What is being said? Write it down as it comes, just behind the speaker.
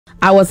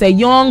I was a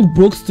young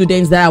broke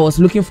student that I was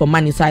looking for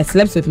money, so I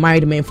slept with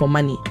married men for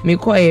money. Me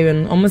call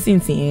even almost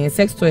in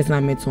sex toys na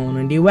me ton.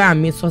 And the way I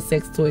made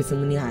sex toys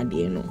money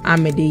idea no. I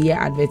made the year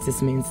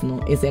advertisements no.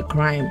 It's a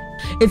crime.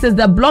 It is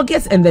the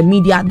bloggers and the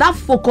media that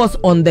focus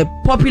on the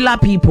popular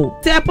people.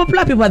 They are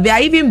popular people. There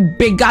are even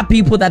bigger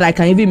people that I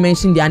can even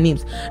mention their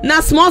names. Now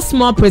small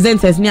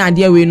presenters ni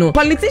idea we know.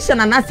 Politician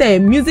and I say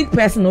music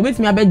person. Wait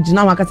me about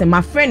Jina Wakase.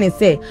 My friend is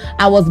say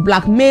I was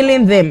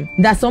blackmailing them.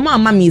 That some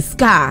mommy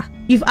scar.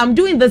 If I'm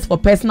doing this for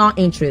personal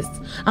interest,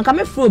 and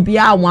come from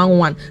Bia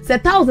 1 say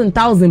 1,000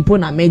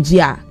 pona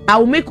mejia, I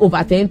will make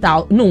over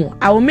 10,000. No,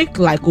 I will make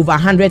like over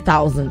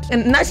 100,000.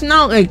 And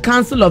National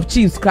Council of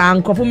Chiefs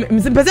can confirm.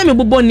 Person me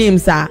bobo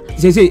names sir.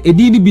 Say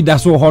edini bi da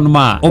so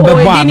honma.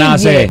 Obeba na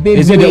say.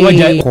 Is it the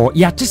waja ko?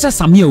 Ya tisa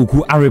Samia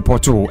Uku a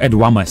reporto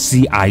Edwama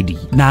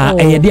CID. Na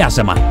eyedi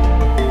asema.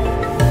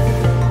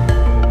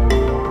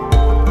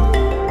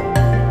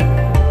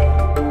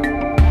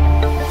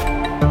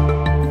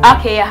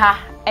 Okay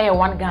ha.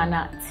 One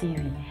Ghana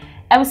TV.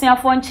 Ebusia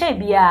for nche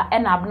bia e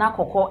na Abena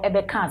Kokor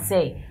ebe kan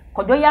say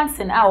Kojo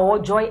Yansen a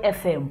Joy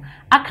FM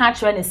aka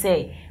kire ne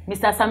say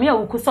Mr. Samia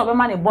Wuku so be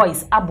man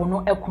boys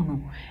abono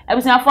ekunu.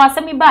 Ebusia for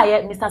asemi ba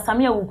ye Mr.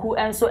 Samia Wuku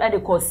enso e de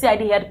call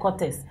CID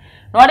headquarters.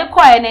 No de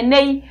call ne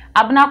nei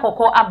Abena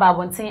Kokor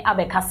ababonten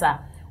abekasa.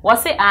 Wo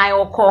say an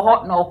okọ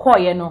ho na okọ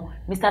ye no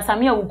Mr.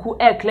 Samia Wuku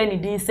e clear ni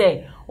din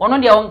say ono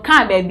de on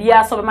kan ba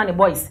bia so be man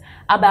boys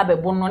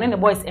ababebo no ne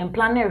boys en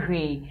plan na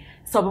hwe.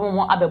 So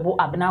mo abebo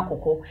Abena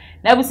Kokor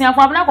na ebusia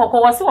for Abena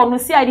Kokor wose wono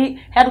CID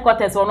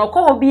headquarters wono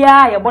ko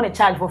bia ye bo ne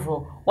charge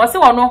foforo wose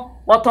wono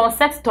woton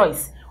sex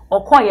toys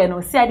okoye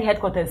no CID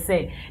headquarters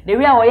say the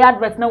way our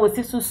advert na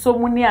wosi so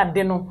muni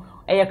ade no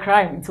eye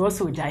crime nti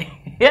woso ojai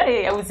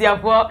ebusia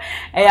for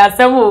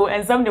asemo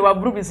ensam de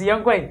wabru bisu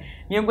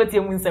yenkwati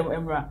mu nsem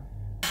emra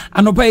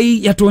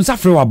anopai yato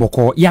nsafre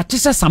waboko ya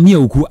tisa Samia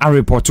Uku a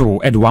reporto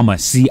Edwama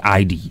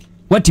CID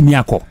watimi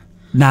akọ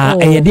na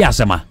eyede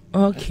asema.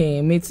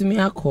 Okay, metimi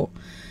akọ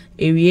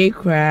ewie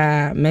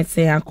kra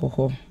metse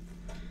alcohol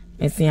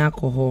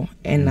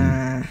and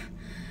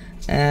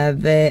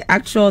the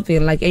actual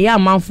thing like a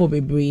man for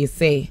baby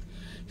say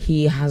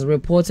he has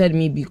reported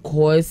me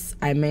because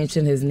I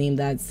mentioned his name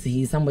that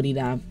he's somebody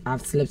that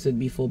I've slept with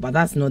before, but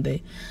that's not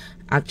the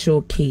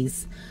actual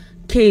case.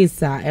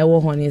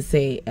 Ewo honey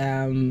say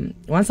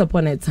once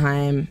upon a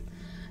time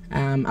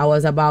I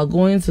was about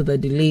going to the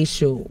delay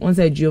show. Once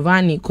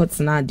Giovanni cuts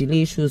na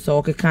delay show, so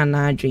okay can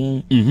na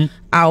dream.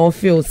 I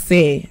feel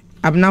say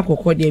Abena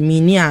Kokor de me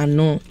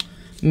no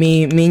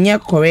me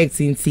correct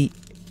inti.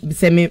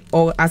 Say me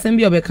or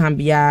assembly obe can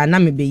be na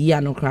me be ya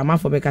no cry. Man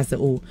for beka say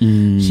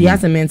she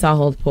has a mental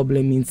health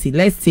problem inti.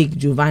 Let's take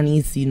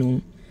Giovanni's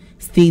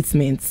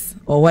statements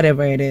or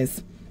whatever it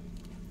is.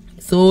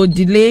 So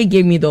delay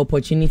gave me the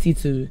opportunity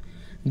to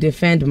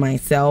defend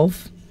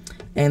myself.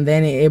 And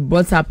then it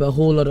brought up a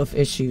whole lot of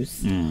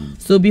issues.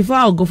 So before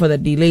I go for the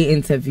delay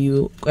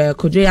interview,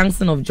 Kojo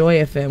Yansen of Joy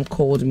FM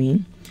called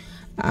me.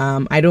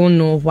 I don't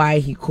know why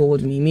he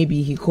called me.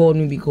 Maybe he called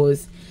me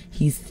because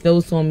he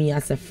still saw me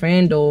as a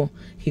friend, or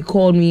he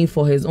called me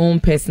for his own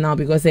personal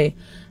because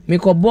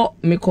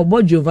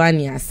mekobo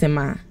Giovanni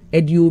asema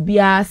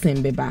ediobia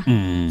sembeba.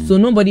 So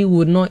nobody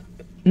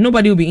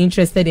will be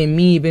interested in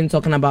me even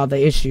talking about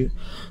the issue.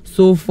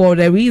 So for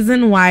the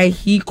reason why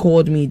he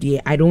called me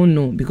there, I don't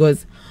know,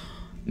 because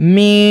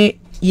we're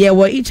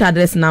each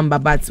other's number,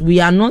 but we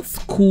are not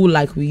cool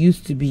like we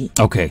used to be.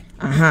 Okay.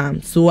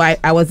 So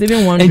I was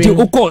even wondering. And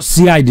you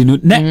CID no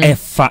na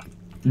efa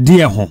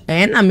dear home.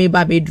 And I made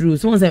baby Drew.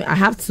 So I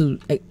have to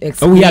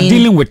explain. We are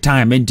dealing with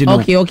time, and you know.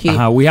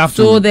 Okay. We have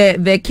to. So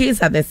the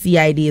case at the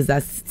CID is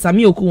that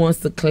Samia Uku wants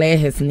to clear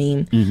his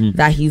name,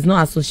 that he's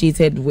not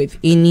associated with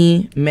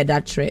any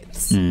murder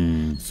threats.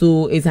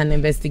 So it's an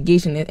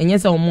investigation, and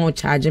yes, I'm more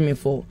charging me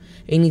for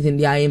anything.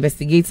 They are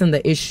investigating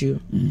the issue.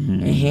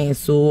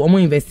 So I'm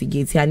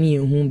investigating any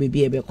home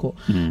baby ebeko.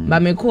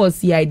 But me call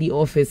CID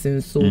office,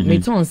 and so me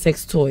turn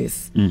sex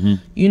toys.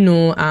 You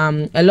know,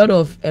 a lot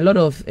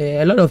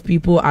of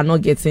people are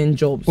not getting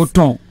jobs.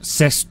 Oton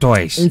sex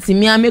toys. Inti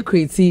me ame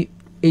create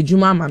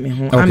ejuma mame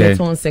ho. Ame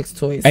turn sex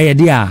toys.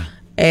 Dia.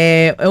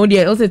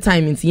 Also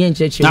time in yen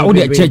church. Now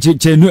the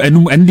church no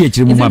and the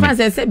church mama.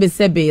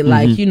 Sebe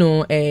like you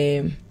know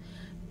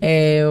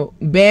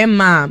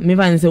bema me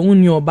van say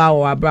unni oba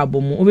o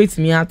abrabo mu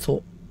obetimi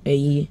ato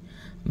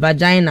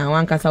vagina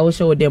wan kasa wo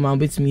show dem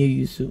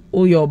obetimi use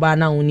o your oba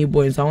na unni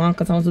boy so wan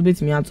kasa wo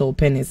obetimi ato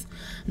penis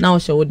na wo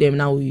show dem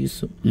na wo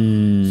use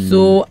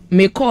so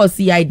me call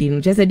CID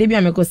no just say dey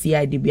bia me call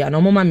CID bia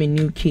no mama me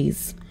new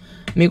case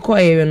me call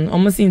even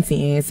almost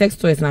in sex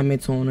toys na me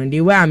ton no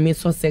the way I me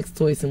so sex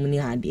toys mu ni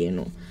ade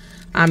no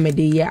I me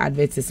dey hear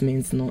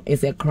advertisements no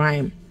it's a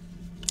crime.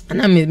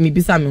 And I me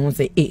bisa me who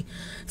say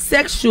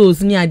sex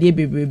shows ni ade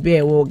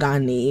bebrebe wo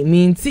Ghana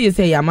mean see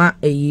say yama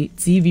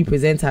TV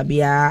presenter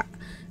bia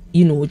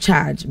you know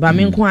charge but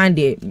me nko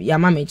ande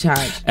yama me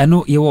charge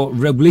no your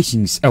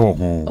regulations ewo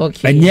ho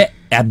okay and yet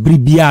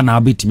abribia na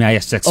obetimi aye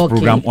sex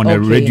program on a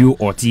radio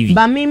or TV.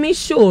 But Mimi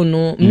show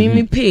no,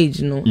 Mimi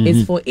page no,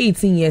 is for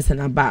 18 years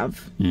and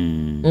above.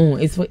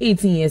 It's for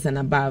 18 years and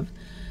above.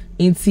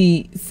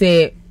 Inti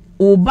say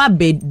oba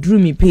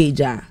bedroom me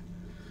page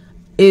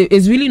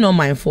it's really not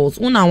my fault.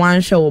 Una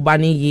one show oba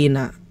ni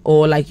yena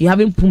or like you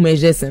haven't put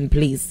measures in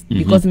place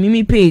because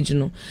Mimi page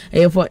no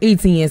for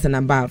 18 years and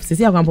above.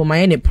 See I can put my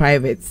any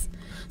private.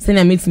 Send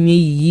I meet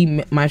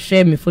me my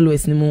share me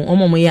followers ni mo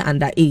omo ye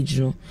underage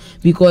no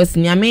because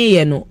nyame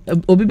ye no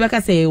obi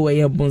beka say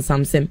we bon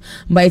something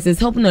but it is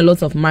helping a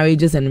lot of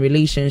marriages and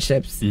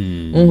relationships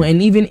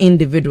and even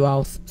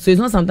individuals. So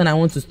it's not something I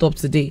want to stop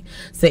today.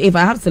 So if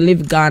I have to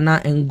leave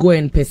Ghana and go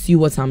and pursue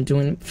what I'm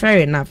doing, fair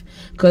enough,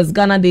 because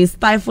Ghana they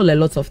stifle a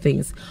lot of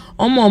things.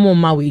 Omo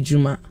ma we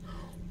juma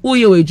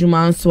uye we juma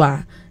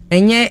answa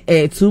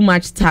enye too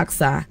much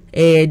tax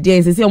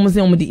there say almost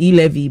the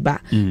e-levy but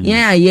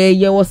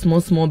yeah what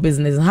small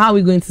business. How are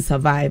we going to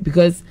survive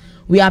because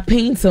we are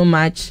paying so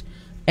much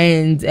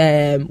and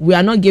we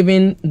are not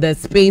given the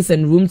space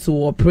and room to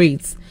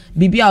operate.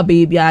 Baby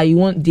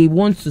they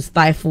want to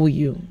stifle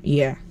you.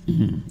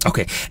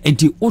 Okay, and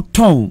the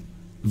oton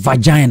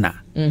vagina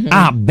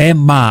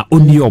bema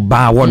oni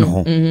oba won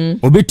ho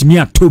obetumi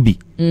atobi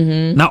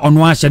na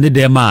ono a hyede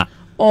dem a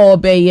oh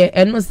beye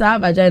and no sa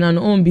vagina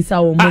no on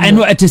bisa wo mo I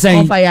know it is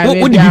saying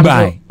what did you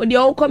buy the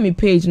all come me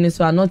page ni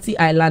so Naughty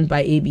Island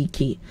by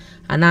ABK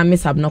and I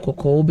miss Abena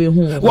Kokor obe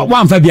hu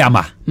one fa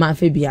biamba man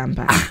fa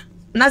biamba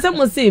na say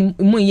mo say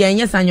mo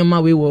yenye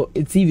sanyoma we wo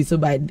TV so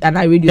by and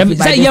I radio so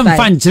by say yem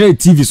fan kire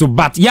TV so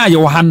but ya ye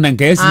wo han nan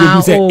ka esi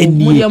you say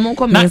eni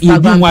na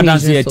Instagram page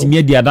dance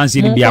etimi dia dance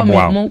ni bia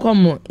boa mo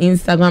come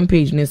Instagram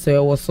page ni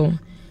so wo so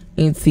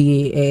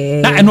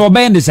enti na no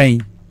obey the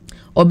saying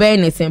obey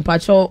ni sen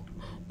pacho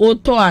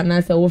auto and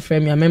I say wo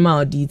frame ya mema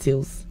our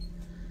details.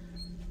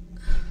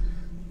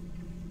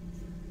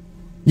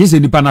 Yes,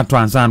 any pana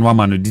transan one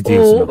man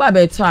details. Oh, ba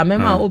beto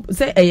mema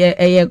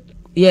say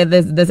yeah,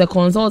 there's a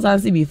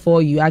consultancy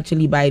before you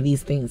actually buy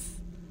these things.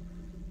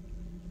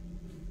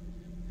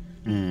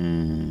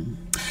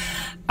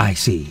 I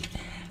see.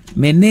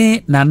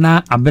 Mene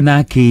Nana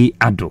Abena K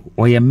Ado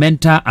or a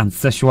mental and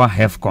sexual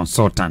health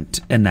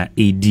consultant and a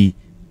AD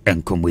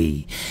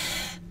Enkomwe.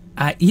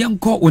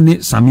 Yanko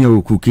one Samuel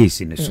Oku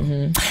case in so.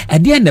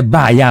 At the end the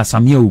bar ya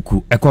Samuel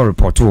Oku echo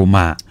report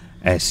ma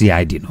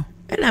CID no.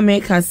 And I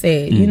make her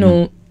say, you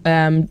know,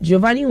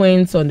 Giovanni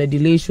went on the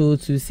delay show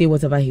to say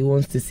whatever he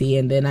wants to say,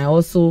 and then I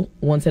also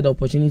wanted the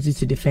opportunity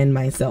to defend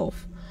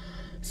myself.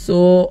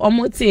 So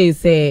Omote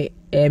say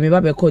me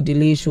babe called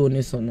delay show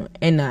no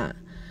and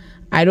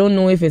I don't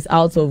know if it's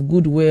out of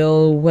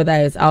goodwill, whether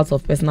it's out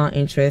of personal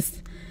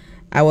interest.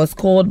 I was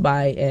called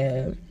by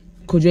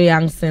Kojo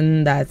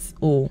Youngson that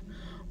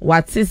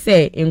what to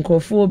say in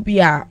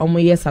Kophobia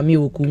omoye Sami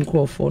Oku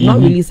Nkrofo, not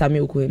really Sami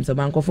Oku himself,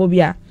 but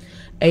Kophobia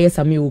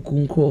Sami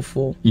Oku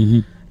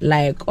Nkrofo.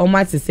 Like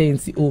Oma to say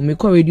me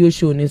call radio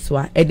show ni so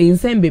e dey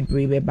send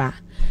bebre beba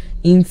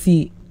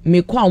inti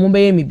me call mo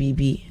be me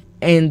bibi,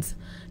 and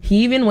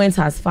he even went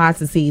as far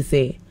to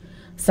say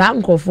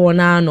Sam Kofor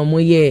na no mo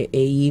ye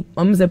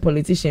say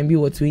politician be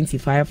what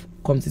 25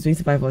 come to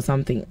 25 or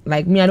something.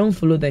 Like me, I don't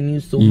follow the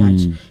news so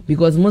much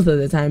because most of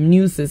the time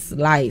news is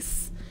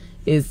lies.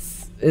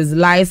 Is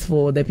lies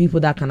for the people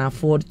that can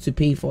afford to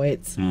pay for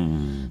it.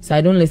 So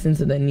I don't listen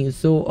to the news.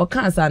 So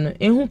okansa no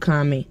ehun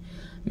kan me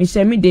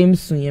share me dem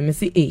soon me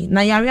say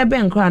na yare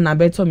ben kra na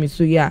beto me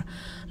so yeah.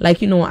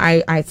 Like, you know,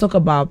 I talk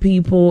about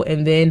people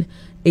and then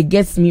it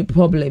gets me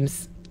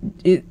problems.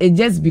 It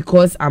just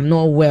because I'm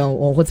not well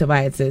or whatever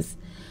it is.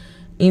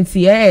 In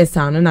TS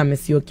and I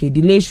say okay,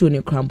 delay show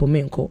ne crampo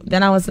menko.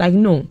 Then I was like,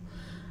 no,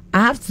 I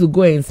have to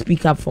go and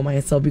speak up for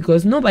myself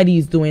because nobody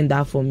is doing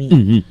that for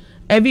me.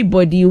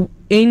 Everybody,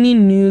 any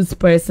news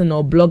person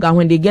or blogger,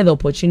 when they get the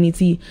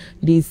opportunity,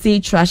 they say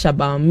trash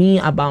about me,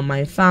 about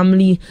my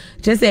family,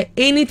 just say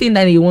anything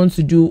that they want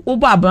to do.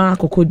 Abena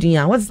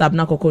Kokor, what's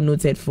Abena Kokor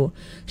noted for?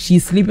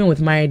 She's sleeping with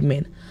married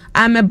men.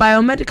 I'm a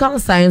biomedical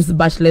science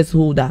bachelor's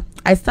holder.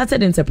 I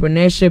started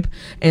entrepreneurship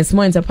and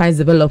small enterprise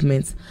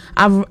development.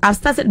 I've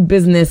started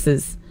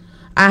businesses.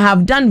 I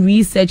have done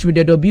research with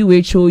the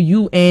WHO,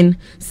 UN,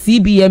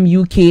 CBM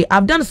UK.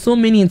 I've done so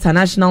many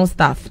international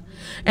stuff.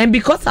 And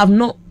because I've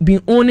not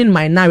been owning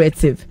my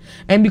narrative,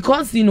 and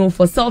because, you know,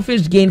 for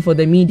selfish gain for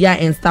the media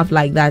and stuff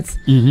like that,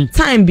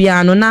 time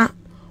beyond na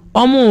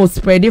almost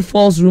spreading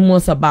false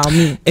rumors about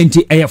me. And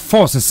a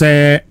false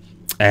say,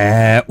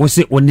 was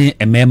it only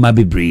a mema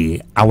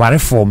bebre? I worry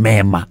for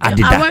mema.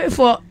 I worry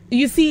for,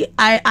 you see,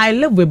 I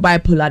live with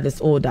bipolar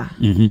disorder.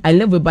 I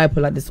live with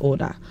bipolar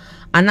disorder.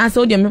 And I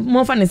told you,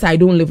 more fun is I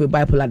don't live with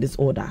bipolar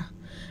disorder.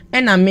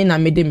 And I mean, I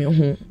made them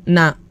home.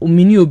 Na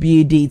umini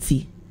obi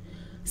deity.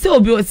 So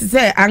obi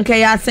say anke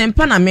ya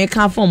sempa na make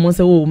form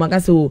say oh maka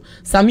say oh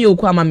Sami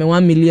Oku ama me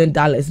 $1 million.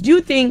 Do you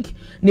think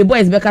the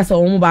boys beka say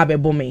omo ba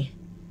bebo me?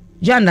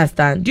 Do you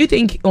understand? Do you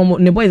think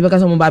the boys beka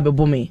say omo ba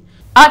bebo me?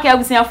 Okay,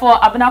 abusia for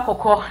Abena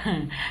Kokor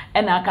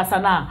and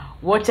akasa na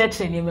wo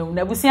cheche ni me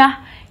na abusia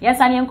yes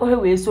ani enko he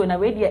we so na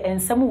we de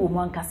ensem wo mu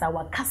ankasa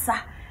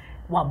wakasa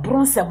wa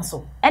bronsem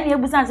so ene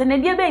ebusan se ne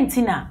die be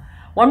ntina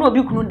wono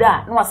obi kunu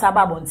da na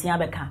wasaba bontia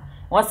beka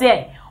wo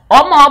se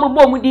Oma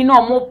obo mu di na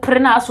omo pre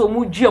na aso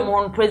mu due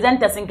mo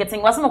presenters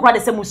nketin wase mo kwa de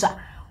se musa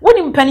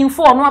woni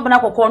mpanimfo no Abena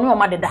Kokor no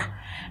omadeda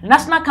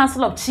National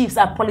Council of Chiefs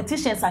and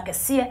politicians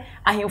akese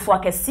ahemfo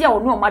akese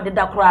ono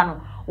omadeda kura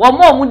no wo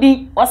mo mu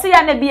di wase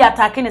ya na bi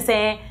attack ne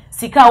se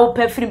sika wo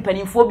pefiri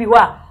mpanimfo bi ho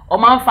a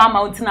omanfa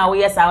mountain a wo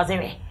yesa wase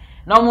we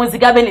na omo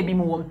sika be ne bi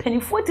mu wo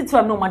mpanimfo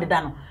titiwa no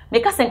omadeda no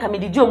meka se nka me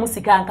di omo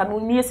sika nka me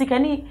nie sika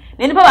ni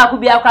ne nipa ba ku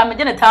bi akwa me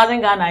je ne 1000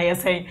 Ghana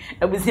yesen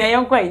abusia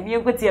yenkwa ni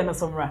yenkotie no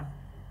somra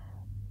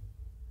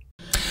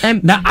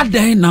na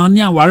adai na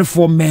oni aware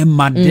for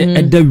mema de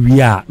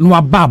edawia no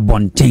aba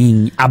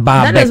bonten aba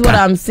beka. That is what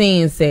I'm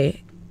saying,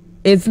 say.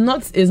 It's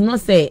not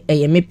say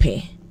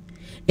mepe.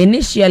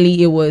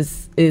 Initially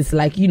it's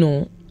like, you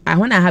know,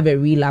 when I have a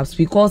relapse,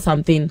 we call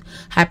something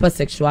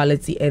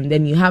hypersexuality, and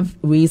then you have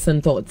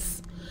recent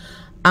thoughts.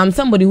 I'm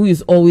somebody who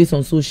is always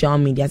on social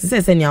media. So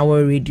say send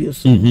our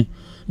radios. Do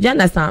you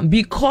understand?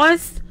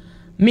 Because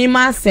me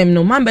masem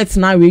no man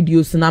betina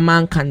radios na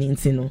man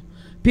kaninti no.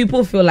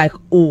 People feel like,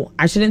 oh,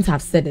 I shouldn't have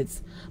said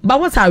it. But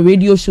what are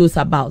radio shows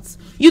about?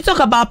 You talk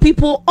about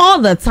people all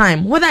the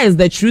time, whether it's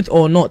the truth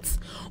or not.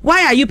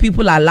 Why are you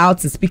people allowed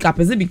to speak up?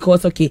 Is it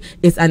because, okay,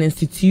 it's an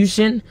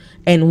institution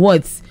and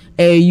what?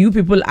 You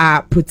people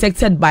are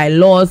protected by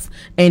laws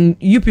and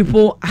you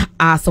people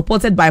are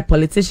supported by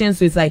politicians.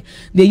 So it's like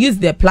they use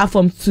their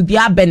platform to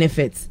their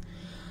benefit.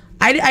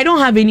 I don't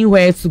have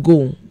anywhere to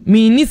go.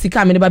 Me need to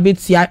come in a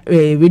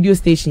radio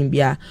station.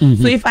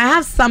 So if I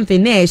have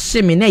something,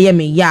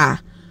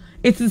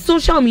 it's the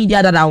social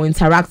media that I will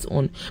interact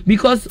on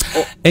because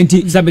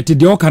enti sabete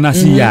de okana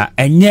si ya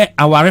enye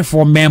aware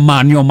for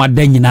mema ni o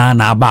madan nyina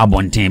na aba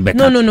abonten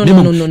beka no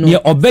ye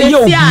obeye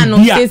obia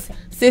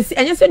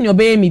enye se ni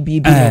obeye mi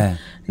bibi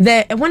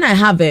when I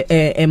have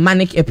a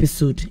manic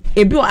episode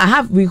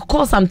we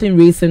call something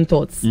racing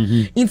thoughts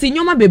inti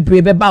nyoma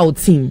bebrebe about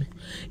team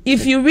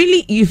if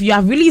you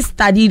have really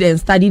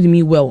studied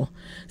me well.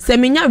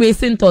 Seminar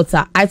racing thoughts.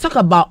 I talk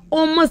about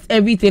almost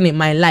everything in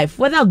my life,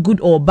 whether good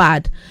or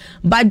bad.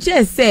 But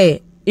just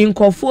say in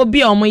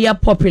cophobia omoya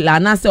popular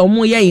and I say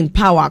omoya in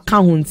power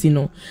count, you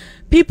know.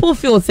 People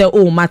feel say,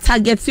 oh, my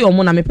target say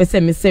omona me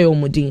pese me say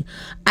omodin.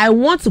 I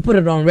want to put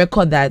it on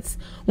record that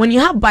when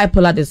you have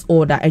bipolar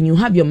disorder and you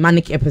have your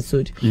manic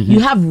episode, you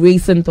have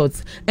racing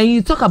thoughts and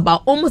you talk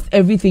about almost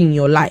everything in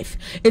your life.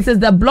 It is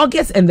the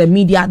bloggers and the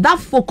media that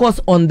focus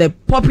on the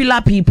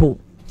popular people.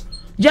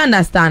 Do you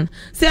understand?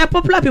 Say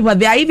popular people,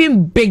 they are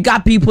even bigger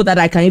people that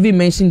I can even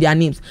mention their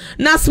names.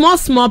 Now small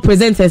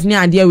presenters near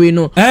idea we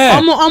know.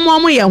 What will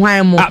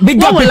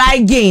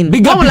I gain?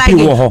 What will I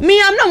gain?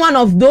 Me, I'm not one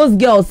of those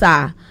girls,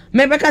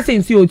 maybe I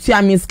say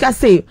to me,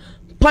 say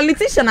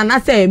politician and I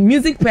say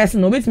music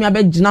person. With me, I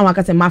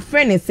bet say my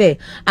friend is say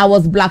I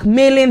was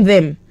blackmailing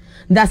them.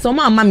 That some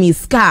mommy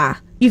scar.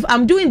 If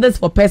I'm doing this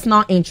for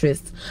personal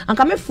interest, and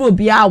come through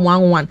bia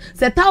 1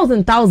 say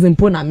 1,000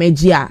 pona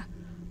mejia.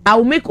 I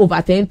will make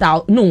over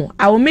 10,000. No,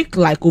 I will make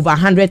like over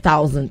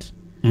 100,000.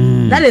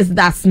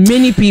 That's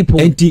many people.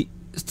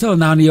 Still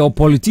now your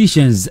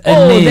politicians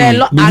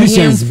and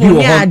musicians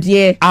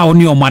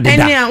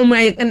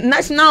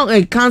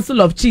National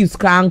Council of Chiefs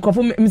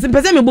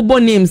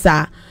names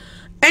are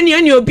any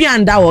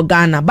Obian or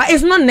Ghana, but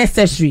it's not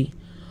necessary.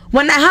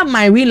 When I have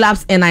my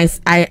relapse and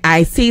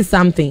I say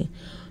something,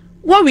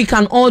 what we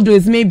can all do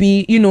is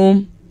maybe, you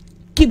know,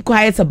 keep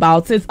quiet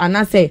about it, and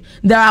I say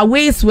there are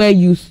ways where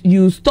you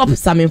stop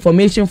some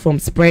information from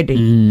spreading.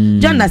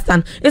 Do you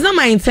understand? It's not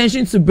my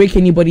intention to break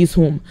anybody's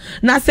home.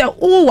 Now say,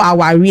 oh,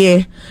 our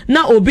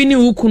now obini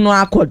ukuno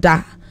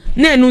akoda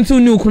na nuntu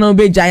ni ukuno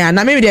bejaya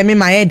na maybe they me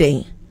my head. Do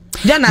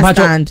you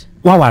understand?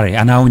 Waware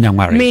ana unya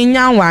nware. Me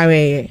nya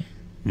nware.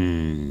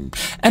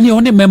 Any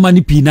only member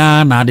ni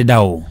pina na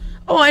adeda o.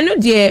 Oh, I know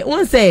dear.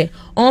 One say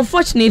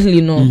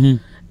unfortunately no.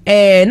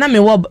 Na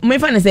me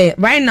find say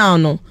right now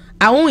no.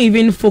 I won't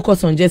even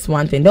focus on just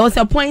one thing. There was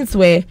a point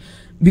where,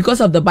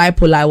 because of the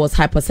bipolar, I was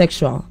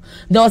hypersexual.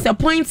 There was a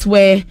point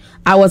where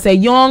I was a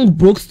young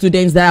broke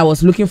student that I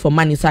was looking for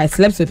money, so I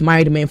slept with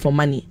married men for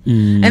money.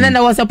 And then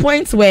there was a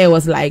point where it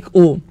was like,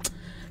 oh,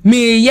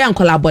 me young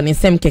collabon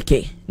same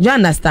keke. Do you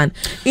understand?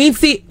 See,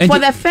 for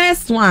the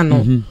first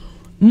one,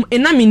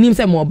 ina me name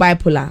say more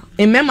bipolar.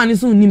 And my man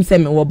is who name say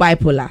more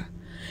bipolar.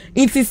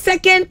 It's the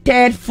second,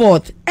 third,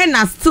 fourth, and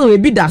I still a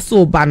bit that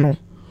so bano.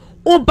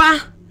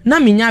 Oba. Na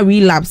minya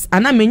relapse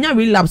and na minya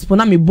relapse for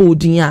na me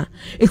bolding.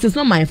 It is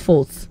not my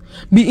fault.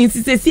 Be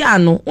insist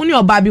ano only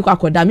oba bi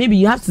kwakoda, maybe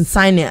you have to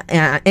sign a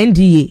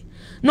NDA.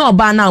 No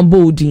oba na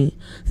bolding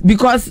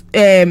because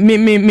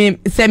me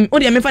say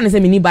odi me fa say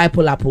me ni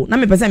bipolar po. Na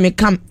me person me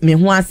come me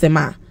ho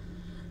asema.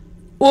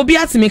 Obi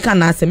ati me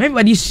can asem.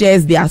 Everybody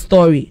shares their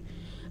story.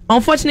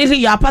 Unfortunately,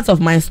 you are part of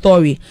my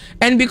story,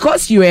 and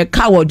because you are a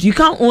coward, you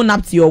can't own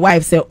up to your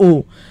wife. Say,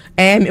 oh.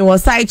 It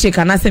was side check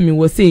and I said me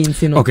was saying,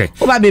 you know. Okay.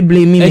 Oba be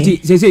blame me.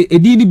 Say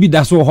edini bi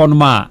da so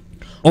honma.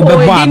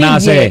 Oba na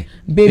say.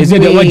 Is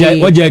it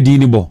what you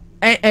edini bo?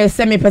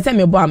 Say me person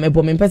me bo me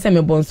person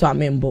me bo so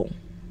amembo.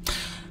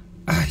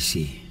 I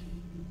see.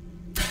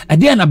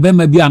 ade na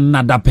bema bi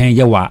anada pen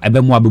ye wa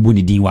ebe mu abebu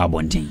ni din wa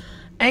abonten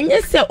and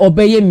yes say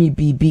obeye me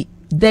bibi.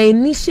 The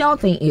initial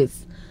thing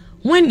is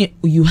when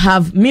you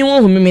have me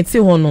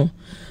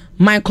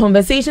my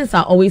conversations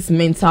are always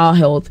mental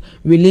health,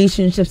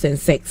 relationships and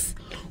sex.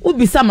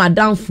 Ubisa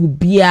madam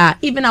fubia.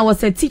 Even I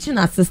was a teaching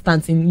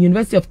assistant in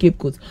University of Cape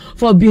Coast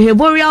for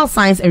behavioral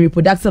science and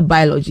reproductive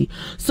biology.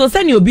 So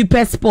send you be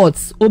pet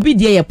sports, obi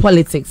dear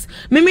politics,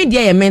 maybe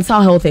dear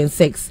mental health and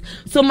sex.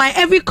 So my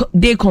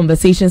everyday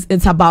conversations,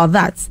 it's about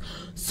that.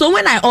 So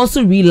when I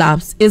also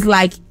relapse, it's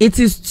like it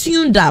is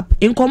tuned up.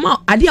 In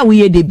koma adia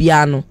we de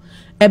biano.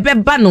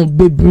 Ebeba no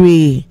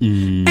bebre.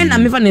 And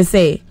I'm even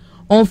say,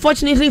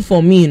 unfortunately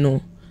for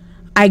me,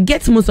 I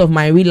get most of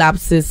my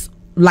relapses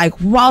like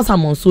whilst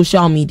I'm on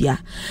social media,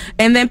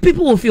 and then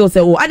people will feel say,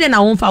 oh, I didn't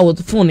want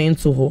to phone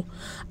into her.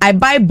 I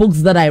buy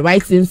books that I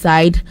write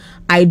inside.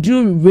 I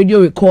do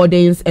radio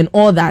recordings and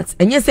all that.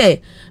 And you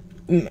say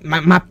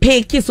my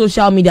picky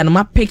social media and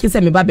my picky say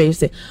me baby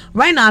say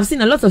right now I've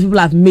seen a lot of people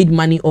have made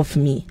money off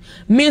me.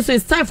 So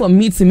it's time for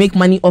me to make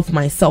money off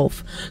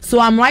myself. So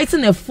I'm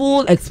writing a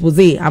full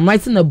expose. I'm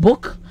writing a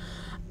book.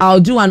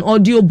 I'll do an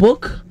audio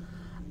book.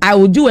 I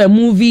will do a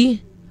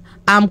movie.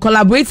 I'm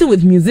collaborating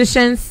with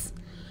musicians.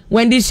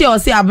 Wendy she or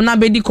say Abena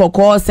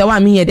Kokor say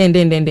what me here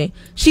then.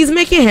 She's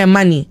making her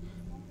money.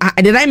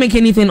 Did I make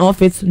anything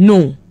off it?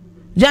 No. Do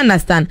you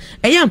understand?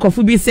 And young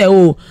Kofubi say,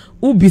 oh,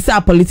 who be a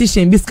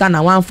politician, this kind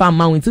of one farm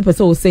man with 2%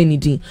 will say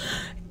anything.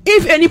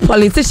 If any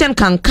politician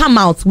can come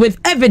out with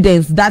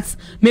evidence that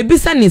maybe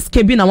son is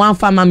keeping a one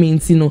farmer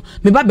means,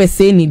 maybe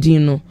say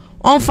anything,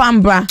 on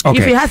farm bra.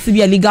 If it has to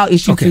be a legal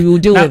issue, we will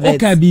deal with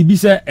it. Okay, Bibi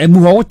say,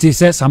 what they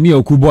say,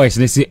 Samia Okuboys,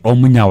 they say,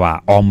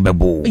 Omunyawa,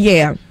 Ombebo.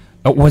 Yeah.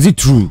 Was it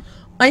true?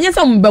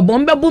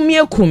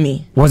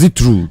 Was it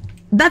true?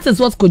 That is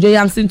what Kojo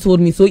Yankson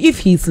told me. So if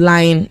he's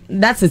lying,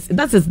 that is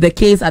the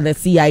case at the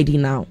CID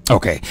now.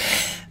 Okay.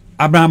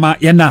 Abrahama,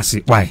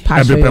 yenasi. Why?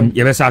 Everything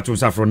yebesa to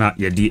safrona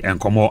yedi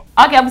enkomo.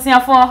 Okay,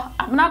 abusiafo,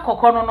 Abena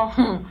Kokor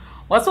no.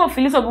 Was so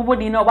Phyllis of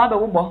Bubodi no Baba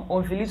Wubo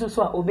or Phyllis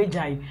so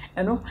obejai.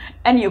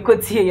 And you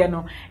could see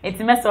it's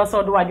mess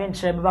also do I didn't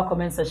share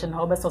comment session.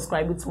 How best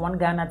subscribe to One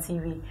Ghana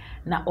TV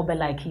na obe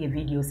like here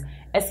videos.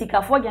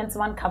 Esika for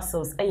gentleman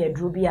capsules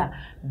drubia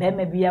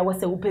bemebia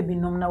was a upe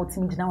binom na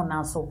utimi now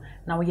now so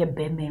now we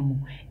bememu.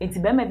 It's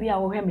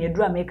bemebia or him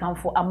drum make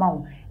for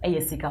amount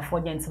sika for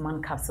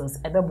gentleman capsules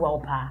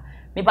ebebwa pa.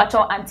 Me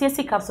bacho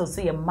anti capsules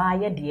so ye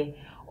maya dear.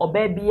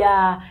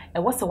 Obebia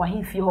was a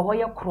wahifi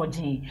hoya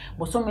croje,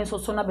 but so men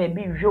so na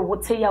baby real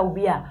what say ya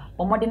ubia,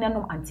 or modern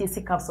anti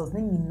capsules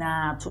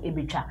na to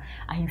ebicha.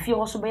 I feel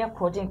also by a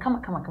croje, come.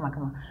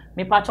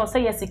 Me patch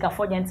say yes,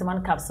 for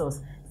gentleman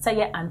capsules, say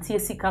ya anti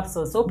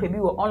capsules, so maybe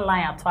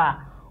online at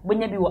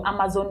when you be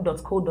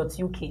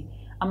amazon.co.uk,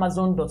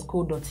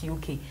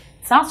 amazon.co.uk.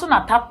 Sounds on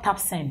a tap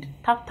send,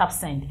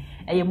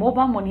 a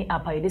mobile money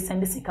app, I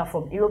send the sika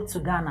from Europe to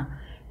Ghana.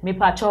 Me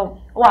pacho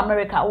o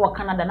America o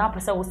Canada na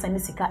pesa wo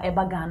send sika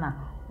eba Ghana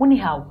woni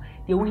how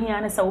de wo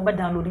hia na sa wo be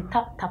download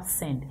tap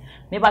send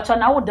me pacho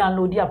na wo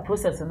download ya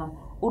process no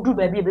odu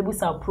ba bia bebu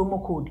sa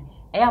promo code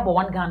e abo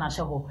 1 Ghana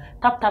she ho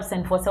tap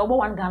send for say wo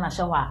 1 Ghana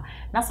she ho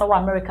na sa wo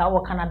America o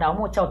Canada o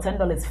mo cha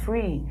 $10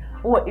 free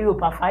o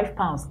Europe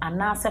 £5 and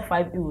na say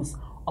 €5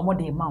 omo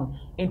de amount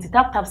enti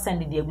tap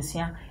send de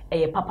abusia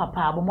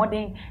papa abo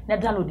modern na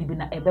download bi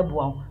na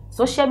ebeboa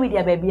social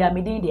media ba bia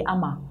me din de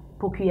ama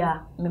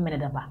pokia me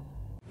menedaba